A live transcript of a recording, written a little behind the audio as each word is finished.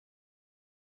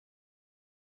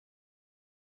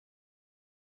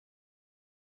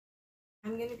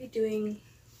I'm gonna be doing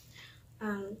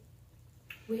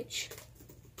which.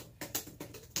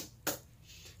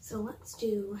 So let's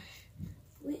do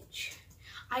which.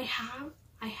 I have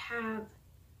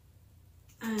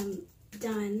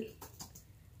done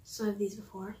some of these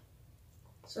before.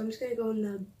 So I'm just gonna go in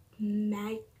the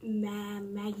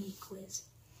Maggie quiz.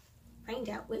 Find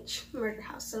out which murder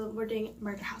house. So we're doing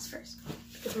murder house first.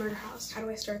 Because murder house, how do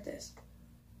I start this?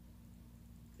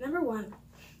 Number 1.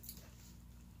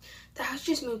 The house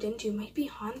you just moved into might be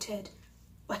haunted.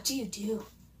 What do you do?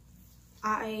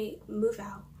 I move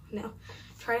out. No.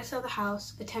 Try to sell the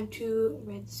house. Attempt to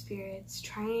rid the spirits.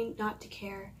 Trying not to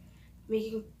care.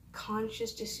 Making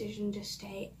conscious decision to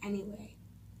stay anyway.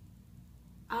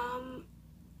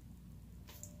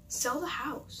 Sell the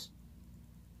house.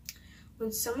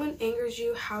 When someone angers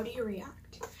you, how do you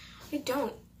react? I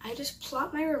don't. I just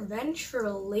plot my revenge for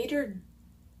a later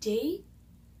date.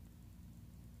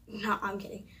 No, I'm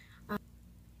kidding.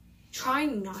 Try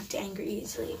not to anger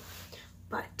easily,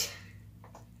 but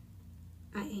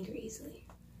I anger easily.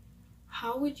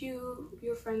 How would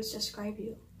your friends describe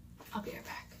you? I'll be right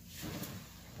back.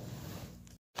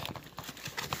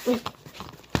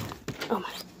 Oh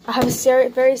my. I have a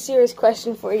very serious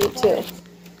question for you too.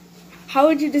 How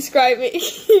would you describe me?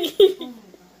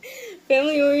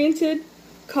 Family-oriented,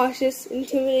 cautious,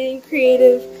 intimidating,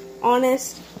 creative,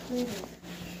 honest.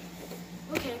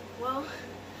 Okay, well,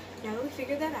 now that we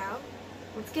figured that out,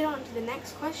 let's get on to the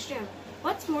next question.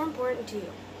 What's more important to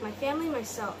you? My family,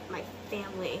 myself? My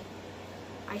family.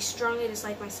 I strongly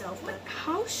dislike myself, but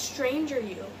how strange are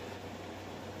you?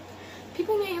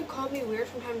 People may have called me weird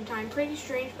from time to time. Pretty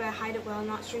strange, but I hide it well.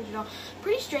 Not strange at all.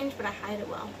 Pretty strange, but I hide it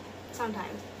well.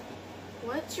 Sometimes.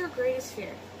 What's your greatest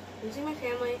fear? Losing my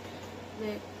family,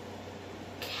 the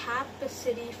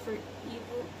capacity for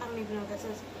evil, I don't even know what that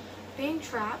says. Being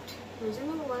trapped, losing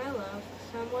the one I love,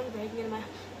 someone breaking into my,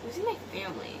 losing my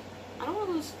family. I don't want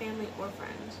to lose family or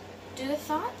friends. Do the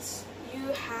thoughts you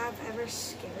have ever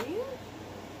scare you?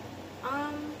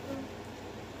 I'm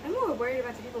more worried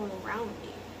about the people around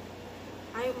me.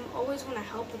 I always want to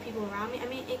help the people around me. I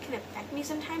mean, it can affect me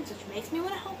sometimes, which makes me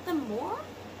want to help them more.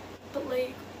 But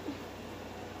like,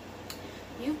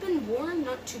 you've been warned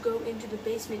not to go into the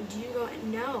basement. Do you go?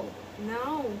 No.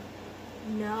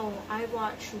 I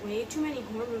watch way too many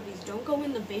horror movies. Don't go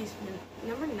in the basement.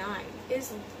 Number 9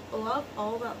 is love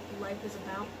all that life is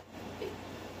about.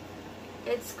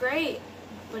 It's great,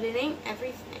 but it ain't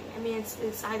everything. I mean,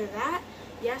 it's either that.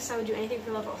 Yes, I would do anything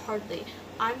for love, or hardly.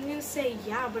 I'm gonna say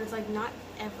yeah, but it's like not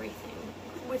everything.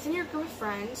 Within your group of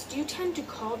friends, do you tend to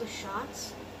call the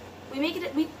shots?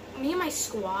 Me and my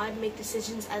squad make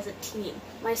decisions as a team.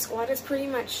 My squad is pretty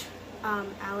much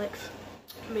Alex,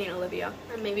 me and Olivia,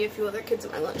 and maybe a few other kids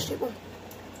at my lunch table.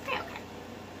 Okay.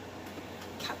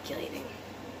 Calculating.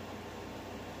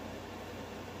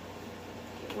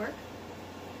 Okay, work.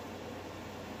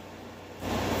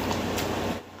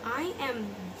 I am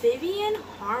Vivian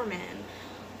Harmon.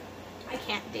 I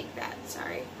can't dig that,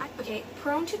 sorry. Okay,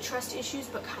 prone to trust issues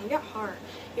but kinda hard.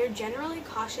 You're generally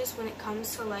cautious when it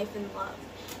comes to life and love.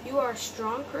 You are a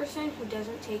strong person who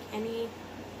doesn't take any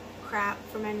crap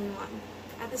from anyone.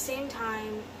 At the same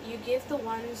time, you give the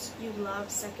ones you love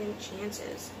second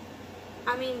chances.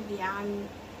 I mean, yeah,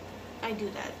 I do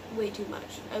that way too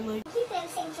much. I'm like,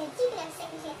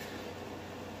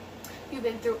 you've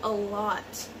been through a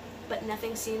lot, but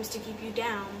nothing seems to keep you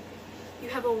down. You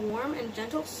have a warm and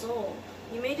gentle soul.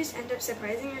 You may just end up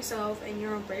surprising yourself in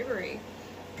your own bravery.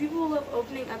 People love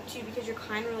opening up to you because you're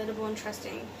kind, relatable, and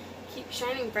trusting. Keep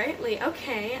shining brightly.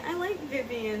 Okay, I like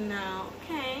Vivian now.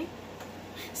 Okay.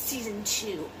 Season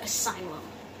 2, Asylum.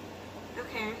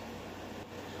 Okay.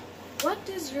 What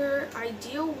does your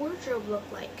ideal wardrobe look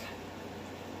like?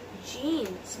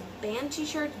 Jeans, band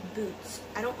t-shirts, boots.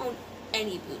 I don't own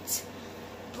any boots.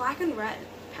 Black and red.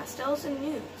 Pastels and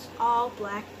nudes, all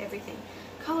black, everything.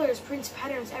 Colors, prints,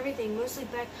 patterns, everything, mostly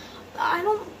black.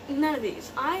 None of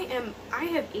these. I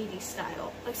have 80s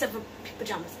style, except for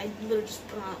pajamas. I literally just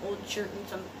put on an old shirt and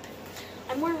some.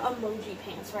 I'm wearing emoji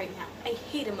pants right now. I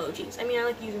hate emojis. I mean, I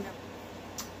like using them.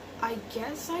 I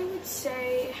guess I would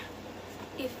say,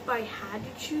 if I had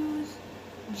to choose,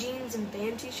 jeans and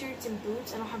band t-shirts and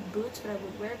boots. I don't have boots, but I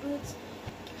would wear boots.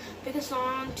 Pick a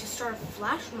song to start a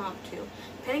flash mob to.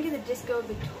 Panic at the Disco,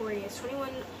 Victorious. 21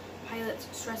 Pilots,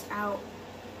 Stressed Out.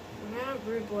 Rihanna,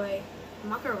 Rude Boy.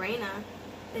 Macarena.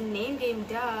 The Name Game,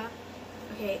 duh.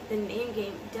 Okay, The Name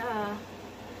Game, duh.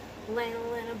 Lana,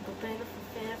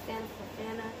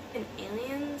 Fana, and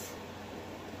Aliens.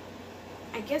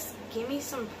 I guess Give Me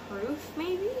Some Proof,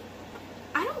 maybe?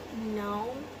 I don't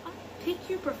know. Pick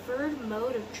your preferred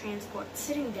mode of transport.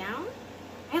 Sitting down?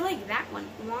 I like that one.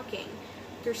 Walking.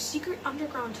 There's secret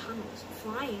underground tunnels.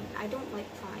 Flying. I don't like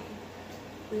flying.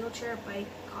 Wheelchair, bike,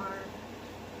 car.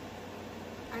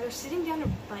 Either sitting down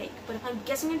or bike, but I'm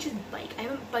guessing I'm gonna choose bike. I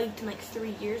haven't biked in like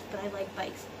 3 years, but I like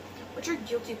bikes. What's your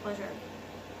guilty pleasure?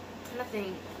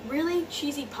 Nothing. Really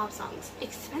cheesy pop songs.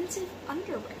 Expensive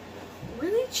underwear.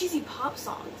 Really cheesy pop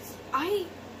songs. I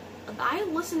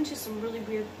listen to some really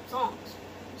weird songs.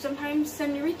 Sometimes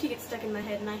Senorita gets stuck in my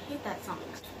head and I hate that song.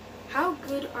 How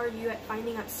good are you at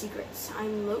finding out secrets?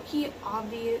 I'm low-key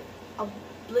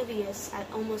oblivious at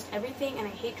almost everything and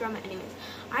I hate drama anyways.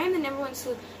 I am the #1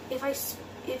 sleuth.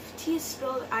 If tea is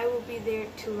spilled, I will be there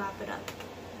to lap it up.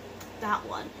 That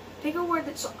one. Pick a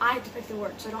word so I have to pick the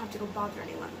word so I don't have to go bother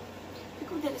anyone.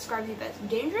 Pick a word that describes you best.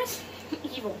 Dangerous?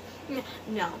 Evil.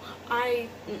 No.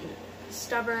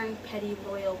 Stubborn, petty,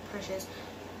 loyal, precious.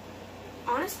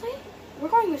 Honestly, we're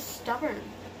going with stubborn.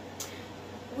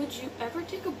 Would you ever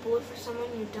take a bullet for someone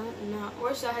you don't know?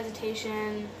 Or so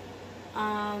hesitation.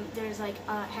 There's like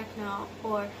heck no.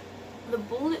 Or the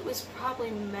bullet was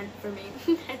probably meant for me.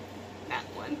 That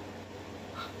one.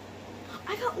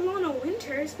 I got Lana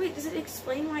Winters. Wait, does it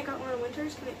explain why I got Lana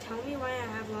Winters? Can it tell me why I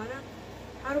have Lana?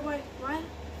 How do I, what?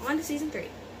 On to season 3.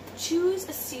 Choose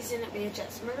a season at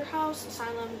VHS. Murder House,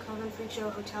 Asylum, Coven, Freak Show,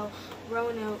 Hotel,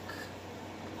 Roanoke,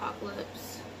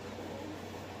 Apocalypse.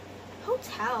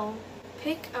 Hotel.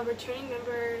 Pick a returning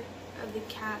member of the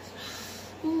cast.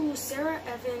 Ooh, Sarah,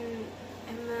 Evan,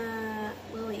 Emma,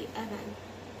 Lily, Evan.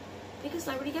 Pick a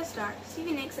celebrity guest star.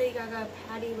 Stevie Nicks, Lady Gaga,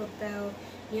 Patti LaBelle,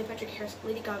 Neil Patrick Harris,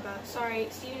 Lady Gaga. Sorry,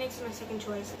 Stevie Nicks is my second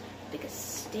choice. Pick a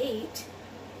state.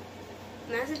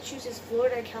 Massachusetts,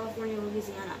 Florida, California,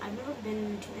 Louisiana. I've never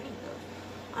been to any of those.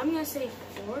 I'm going to say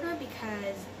Florida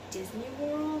because Disney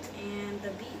World and the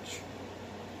beach.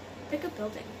 Pick a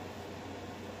building.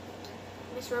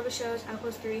 Miss Robichaux's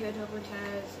Outpost 3, Hotel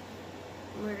Cortez,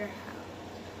 Murder House.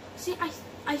 See,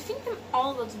 I think them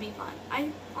all of those would be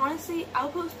fun. Honestly,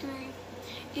 Outpost 3,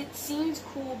 it seems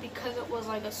cool because it was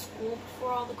like a school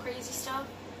before all the crazy stuff.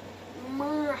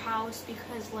 Murder House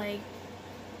because like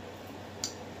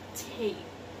tape.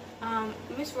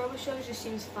 Miss Robichaux's just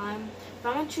seems fun. But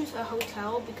I'm gonna choose a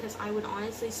hotel because I would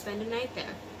honestly spend a night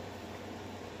there.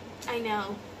 I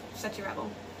know, such a rebel.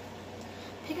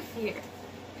 Pick a fear.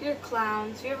 Fear of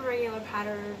clowns, fear of irregular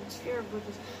patterns, fear of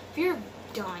witches, fear of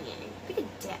dying. Pick a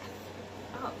death.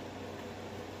 Oh.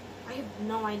 I have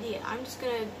no idea. I'm just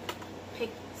gonna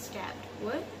pick stabbed.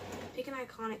 What? Pick an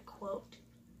iconic quote.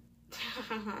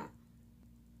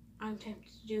 I'm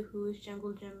tempted to do Who is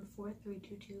Jungle Jim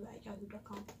 4322 at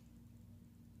yahoo.com.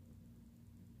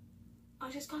 I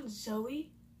just got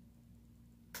Zoe.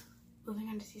 Moving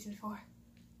on to season 4.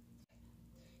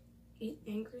 It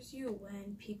angers you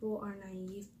when people are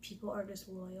naive, people are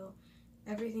disloyal.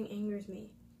 Everything angers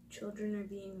me. Children are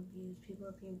being abused, people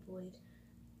are being bullied.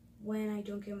 When I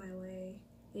don't get my way,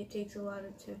 it takes a lot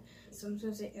of time.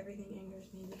 Sometimes everything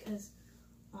angers me because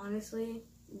honestly,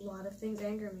 a lot of things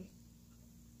anger me.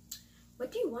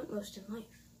 What do you want most in life?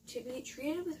 To be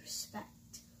treated with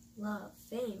respect, love,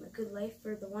 fame, a good life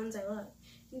for the ones I love,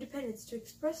 independence, to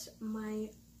express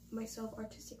myself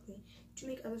artistically, to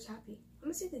make others happy. I'm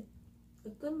gonna say a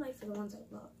good life for the ones I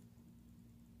love.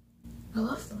 I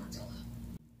love the ones I love.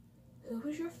 Who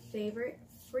was your favorite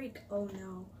freak? Oh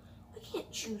no, I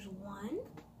can't choose one.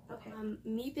 Okay,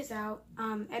 Meep is out.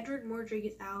 Edward Mordrig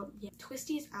is out. Yeah,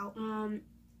 Twisty is out.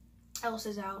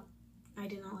 Elsa's out. I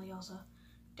did not like Elsa.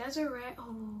 Desiree,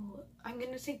 oh, I'm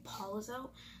gonna say Paul is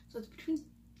out. So it's between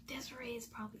Desiree is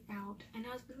probably out. I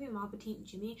know it's between Ma Petite and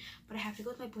Jimmy, but I have to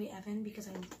go with my boy Evan because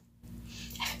Evan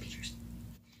Peters.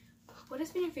 What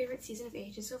has been your favorite season of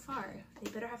Ages so far? They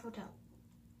better have Hotel.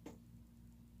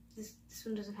 This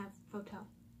one doesn't have Hotel.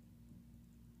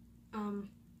 Can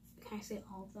I say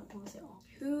all of them? I want to say all.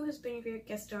 Who has been your favorite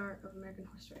guest star of American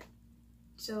Horror Story?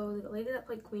 So the lady that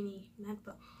played Queenie,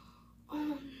 Magda.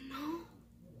 Oh no.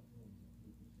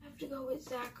 I have to go with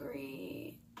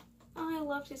Zachary. Oh, I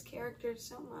loved his character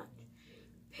so much.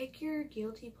 Pick your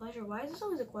guilty pleasure. Why is this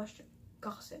always a question?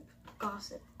 Gossip.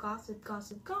 Gossip. Gossip.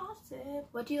 Gossip. Gossip.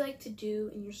 What do you like to do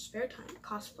in your spare time?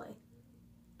 Cosplay.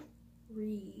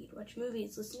 Read. Watch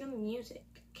movies. Listen to music.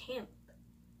 Camp.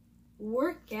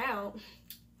 Work out.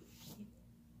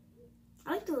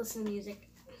 I like to listen to music.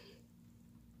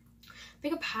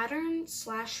 Pick a pattern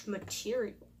 /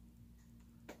 material.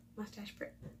 Mustache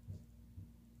print.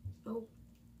 Oh.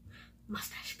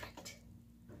 Mustache print.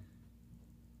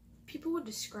 People would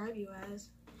describe you as.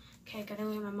 Okay, I gotta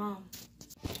look at my mom.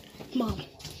 Mom,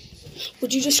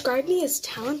 would you describe me as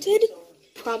talented?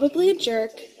 Probably a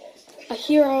jerk. A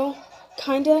hero.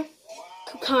 Kind,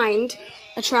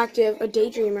 a attractive, a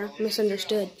daydreamer,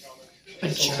 misunderstood.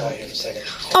 Try in a second.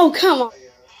 Oh, come on.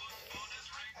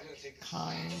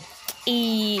 Kind.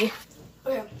 E.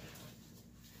 Okay.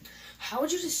 How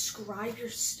would you describe your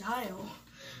style?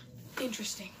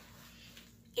 Interesting.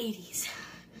 80s.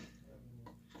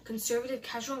 Conservative,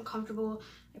 casual, and comfortable.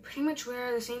 I pretty much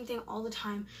wear the same thing all the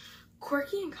time.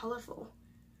 Quirky and colorful.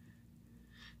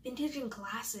 Vintage and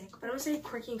classic. But I'm gonna say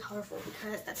quirky and colorful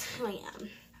because that's who I am.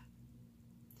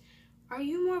 Are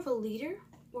you more of a leader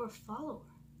or a follower?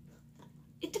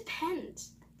 It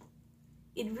depends.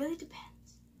 It really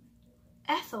depends.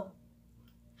 Ethel.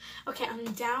 Okay,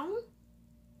 I'm down.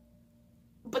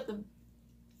 But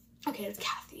okay, it's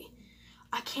Kathy.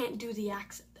 I can't do the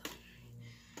accent though.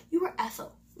 You are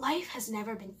Ethel. Life has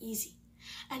never been easy.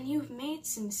 And you've made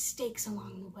some mistakes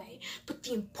along the way. But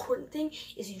the important thing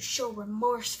is you show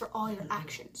remorse for all your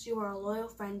actions. You are a loyal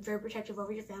friend, very protective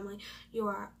over your family. You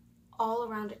are all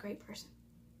around a great person.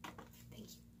 Thank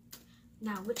you.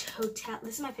 Now, which hotel?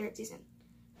 This is my favorite season.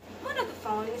 What of the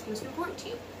following is most important to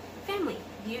you? Family,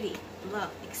 beauty,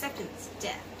 love, acceptance,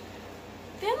 death.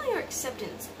 Family or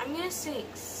acceptance? I'm gonna say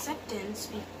acceptance,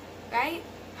 right?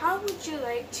 How would you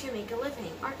like to make a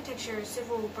living? Architecture,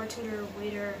 civil, bartender,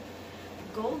 waiter,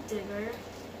 gold digger,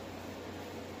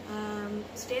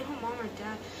 stay-at-home mom or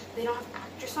dad. They don't have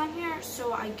actress on here,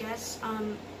 so I guess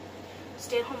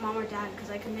stay-at-home mom or dad,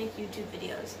 because I can make YouTube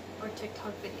videos or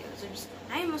TikTok videos.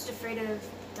 I am most afraid of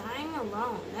dying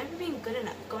alone, never being good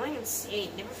enough, going insane,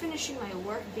 never finishing my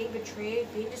work, being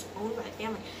betrayed, being disowned by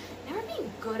family, never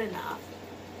being good enough.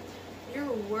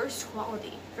 Your worst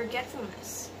quality: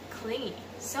 forgetfulness, clingy,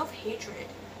 self-hatred,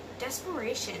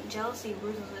 desperation, jealousy,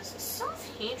 ruthlessness,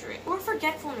 self-hatred, or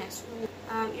forgetfulness.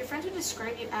 Your friends would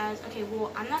describe you as, okay,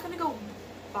 well, I'm not gonna go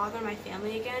bother my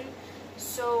family again,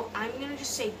 so I'm gonna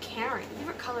just say caring.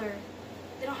 Favorite color?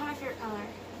 They don't have my favorite color.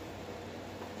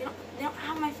 They don't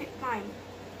have my mine.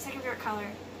 Second favorite color,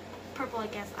 purple, I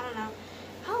guess. I don't know.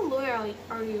 How loyal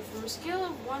are you from a scale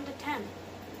of 1 to 10?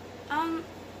 I'm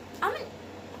an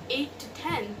 8 to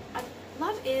 10.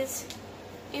 Love is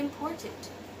important.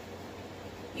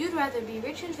 You'd rather be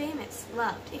rich and famous,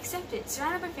 loved, accepted,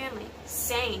 surrounded by family,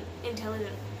 sane,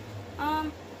 intelligent.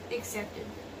 Accepted.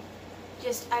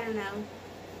 Just, I don't know.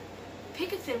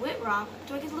 Pick a thin wit rock.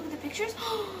 Do I get to look at the pictures?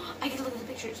 I get to look at the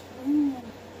pictures. Ooh.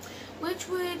 Which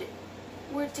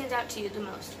word stands out to you the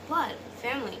most? Blood,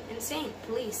 family, insane,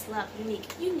 police, love,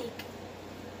 unique. Unique.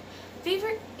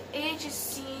 Favorite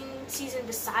AHS season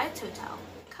besides Hotel?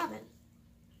 Coven.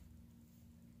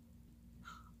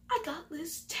 I got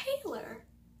Liz Taylor.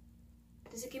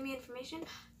 Does it give me information?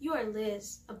 You are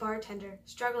Liz, a bartender,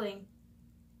 struggling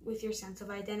with your sense of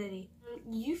identity.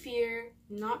 You fear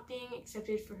not being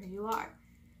accepted for who you are.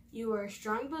 You are a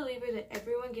strong believer that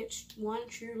everyone gets one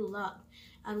true love,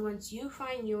 and once you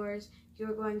find yours,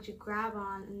 you're going to grab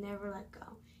on and never let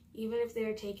go, even if they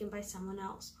are taken by someone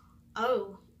else.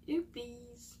 Oh,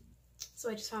 oopies. So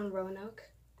I just found Roanoke.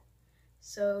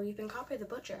 So you've been caught by the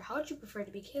butcher. How would you prefer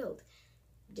to be killed?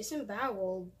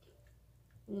 Disemboweled?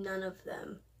 None of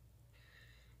them.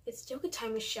 It's yoga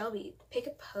time with Shelby. Pick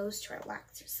a pose to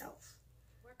relax yourself.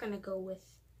 We're gonna go with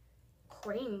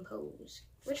crane pose.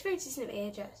 Which favorite season of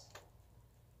AHS?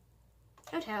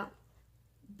 Hotel.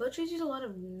 Butchers use a lot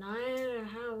of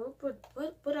knives.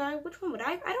 Which one would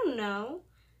I? I don't know.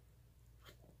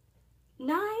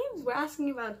 Knives? We're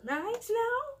asking about knives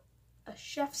now? A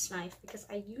chef's knife, because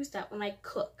I use that when I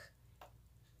cook.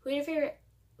 Who's your favorite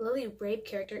Lily Rabe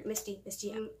character? Misty.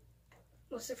 Misty,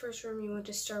 what's the first room you want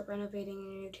to start renovating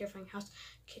in your new terrifying house?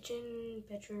 Kitchen,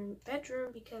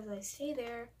 bedroom, because I stay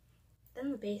there.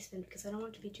 Then the basement, because I don't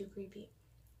want it to be too creepy.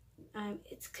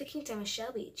 It's cooking time with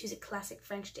Shelby. Choose a classic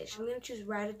French dish. I'm going to choose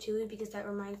ratatouille because that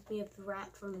reminds me of the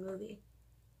rat from the movie.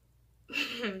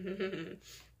 Number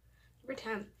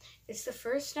 10. It's the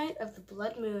first night of the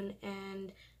blood moon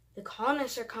and the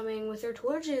colonists are coming with their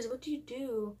torches. What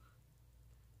do?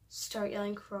 Start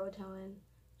yelling Croatoan.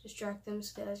 Distract them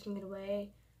so the others can get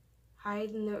away.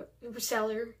 Hide in the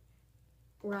cellar.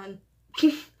 Run.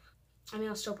 I mean,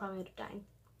 I'll still probably end up dying.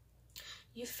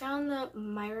 You found the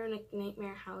Myronic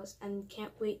Nightmare house and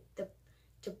can't wait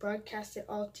to broadcast it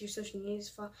all to your social media.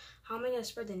 How am I going to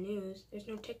spread the news? There's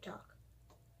no TikTok.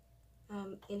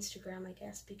 Instagram, I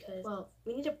guess, because, well,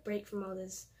 we need a break from all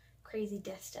this crazy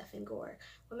death stuff and gore.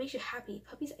 What makes you happy?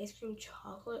 Puppies, ice cream,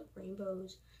 chocolate,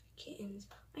 rainbows, kittens,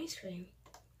 ice cream.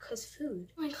 'Cause food.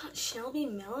 Oh my god, Shelby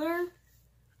Miller?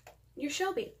 You're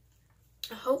Shelby.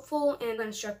 A hopeful and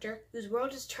instructor whose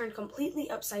world is turned completely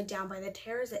upside down by the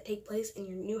terrors that take place in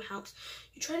your new house.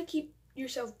 You try to keep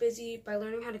yourself busy by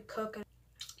learning how to cook,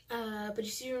 but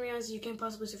you soon realize you can't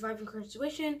possibly survive in current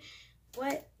situation.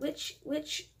 What? Which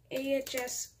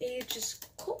AHS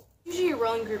cool? Usually you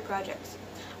roll in group projects.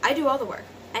 I do all the work.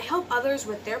 I help others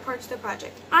with their parts of the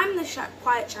project. I'm the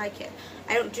quiet, shy kid.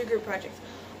 I don't do group projects.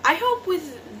 I help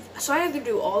with, so I either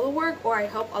do all the work or I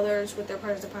help others with their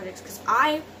parts of the projects because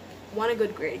I want a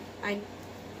good grade. I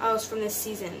was from this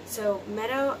season. So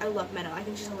Meadow, I love Meadow. I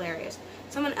think she's hilarious.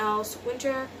 Someone else,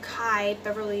 Winter, Kai,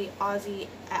 Beverly, Ozzy,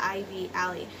 Ivy,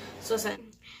 Allie. So listen,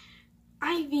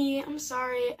 Ivy, I'm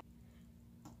sorry.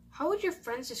 How would your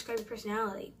friends describe your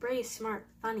personality? Brave, smart,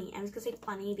 funny. I was gonna say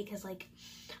funny because, like,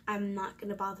 I'm not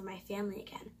gonna bother my family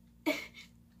again.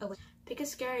 Oh, wait. Pick a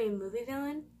scary movie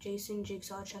villain. Jason,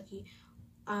 Jigsaw, Chucky.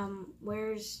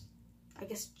 Where's, I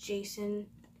guess, Jason.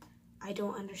 I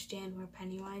don't understand where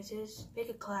Pennywise is. Pick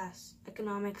a class.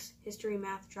 Economics, history,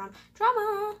 math, drama.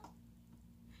 Drama!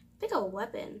 Pick a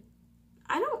weapon.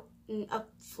 I don't, a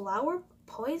flower?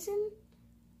 Poison?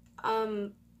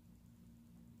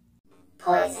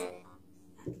 Poison.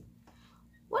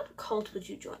 What cult would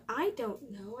you join? I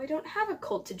don't know. I don't have a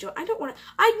cult to join.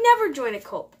 I'd never join a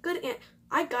cult. Good aunt.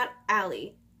 I got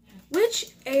Allie.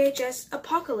 Which AHS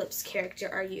apocalypse character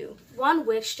are you? One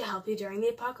witch to help you during the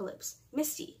apocalypse.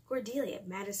 Misty, Cordelia,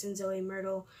 Madison, Zoe,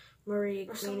 Myrtle, Marie,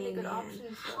 There's so many good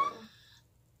options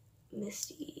though.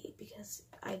 Misty, because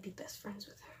I'd be best friends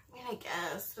with her. I mean, I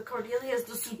guess. But Cordelia is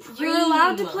the supreme. You're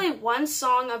allowed to play one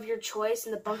song of your choice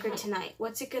in the bunker tonight.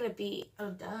 What's it gonna be?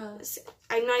 Oh, duh.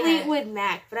 I'm not even with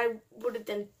Mac, but I would have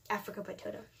done Africa by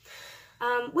Toto.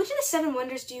 Which of the 7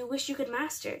 wonders do you wish you could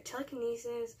master?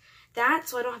 Telekinesis. That,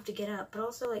 so I don't have to get up. But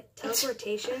also, like,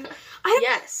 teleportation.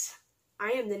 Yes. I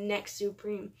am the next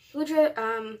supreme. Would you,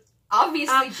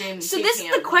 Obviously, James. So this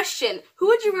is the question. Who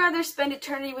would you rather spend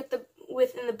eternity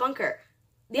with in the bunker?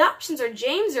 The options are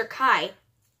James or Kai.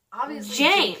 Obviously,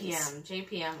 James.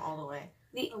 JPM all the way.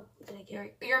 Did I get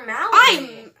it? You're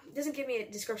Mallet. Doesn't give me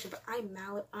a description, but I'm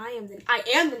Mallet. I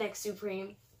am the next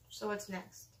supreme. So what's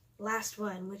next? Last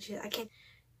one, which is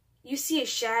you see a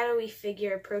shadowy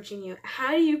figure approaching you.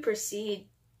 How do you proceed?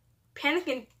 Panic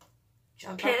and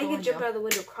jump out of the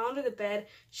window, crawl under the bed,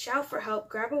 shout for help,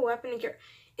 grab a weapon, and get.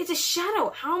 It's a shadow.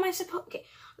 How am I supposed? Okay,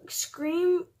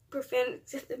 scream, prevent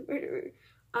the murderer.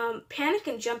 Panic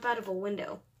and jump out of a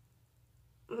window.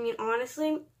 I mean,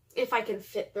 honestly, if I can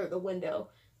fit through the window.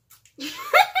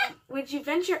 Would you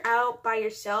venture out by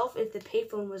yourself if the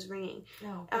payphone was ringing?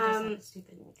 No, that's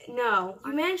stupid. No.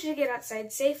 You managed to get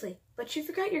outside safely, but you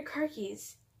forgot your car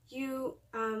keys. You,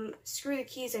 screw the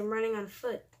keys, I'm running on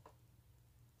foot.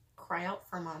 Cry out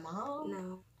for my mom?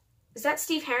 No. Is that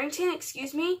Steve Harrington?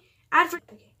 Excuse me? Okay.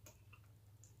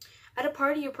 At a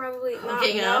party, you're probably not.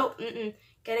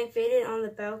 Getting faded on the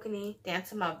balcony.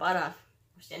 Dancing my butt off.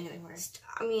 Or standing anywhere.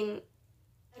 I mean,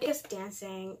 I guess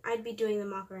dancing. I'd be doing the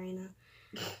Macarena.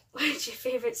 What is your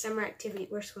favorite summer activity?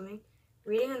 We're swimming.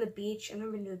 Reading on the beach. I've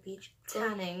never been to a beach.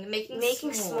 Tanning.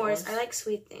 Making s'mores. I like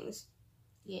sweet things.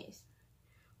 Yes.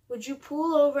 Would you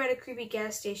pull over at a creepy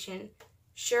gas station?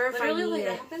 Sure, Literally, if I need it.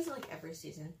 That happens like every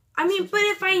season. I mean, but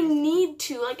if I need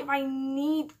to, like if I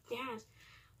need gas.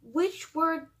 Which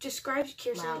word describes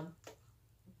Kirsten? Loud.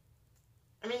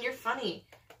 I mean, you're funny,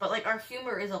 but like our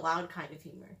humor is a loud kind of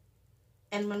humor.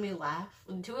 And when we laugh,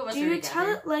 when the two of us are together. Do you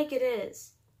tell it like it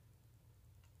is?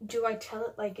 Do I tell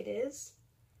it like it is?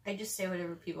 I just say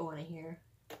whatever people want to hear.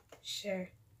 Sure.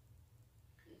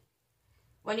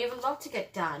 When you have a lot to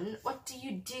get done, what do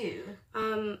you do?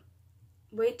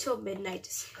 Wait till midnight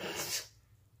to sleep.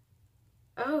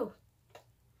 Oh.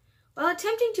 While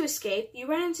attempting to escape, you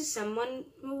run into someone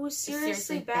who was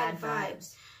seriously bad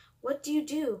vibes. What do you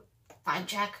do? Vibe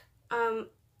check.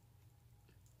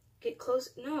 Get close.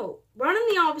 No. Run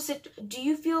in the opposite. Do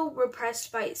you feel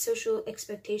repressed by social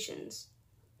expectations?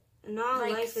 Not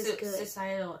like life is good.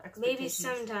 Societal expectations. Maybe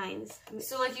sometimes.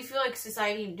 So, like, you feel like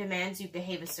society demands you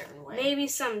behave a certain way. Maybe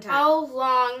sometimes. How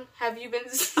long have you been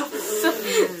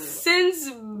since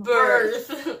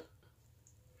birth?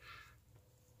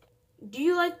 Do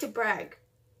you like to brag?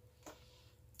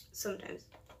 Sometimes.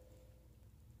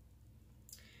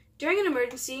 During an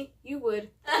emergency, you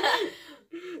would.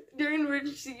 During an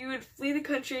emergency, you would flee the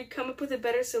country, come up with a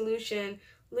better solution,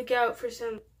 look out for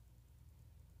some.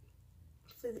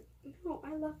 No,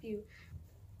 I love you.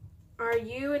 Are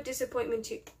you a disappointment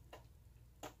to?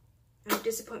 I'm a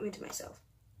disappointment to myself.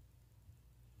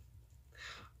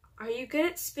 Are you good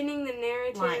at spinning the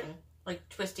narrative? Lying. Like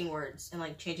twisting words and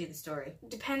like changing the story.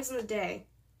 Depends on the day.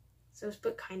 So,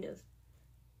 but kind of.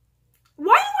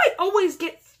 Why do I always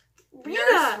get Rita?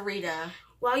 Nurse Rita.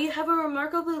 While you have a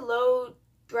remarkably low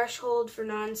threshold for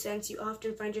nonsense, you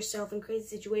often find yourself in crazy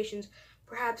situations.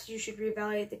 Perhaps you should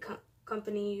reevaluate the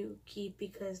company you keep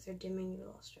because they're dimming your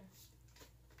luster.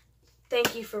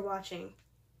 Thank you for watching.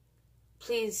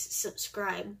 Please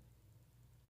subscribe.